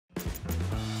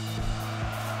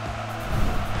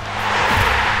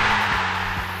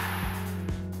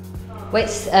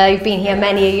Which you've been here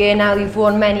many a year now, you've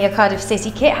worn many a Cardiff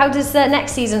City kit. How does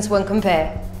next season's one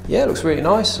compare? Yeah, it looks really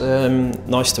nice.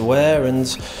 Nice to wear, and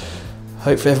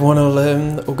hopefully everyone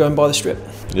will go and buy the strip.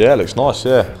 Yeah, it looks nice,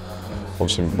 yeah.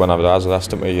 Obviously went over to Adidas,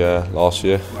 didn't we, last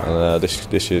year, and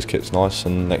this year's kit's nice,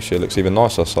 and next year looks even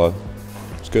nicer, so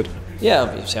it's good. Yeah,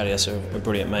 obviously Adidas are a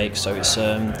brilliant make, so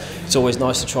it's always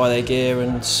nice to try their gear,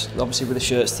 and obviously with the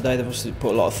shirts today they've obviously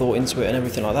put a lot of thought into it and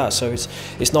everything like that, so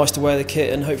it's nice to wear the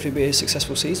kit and hopefully be a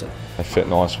successful season. They fit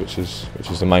nice, which is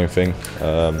the main thing.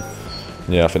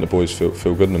 Yeah, I think the boys feel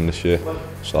good in them this year,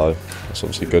 so it's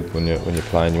obviously good when you're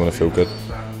playing, you want to feel good.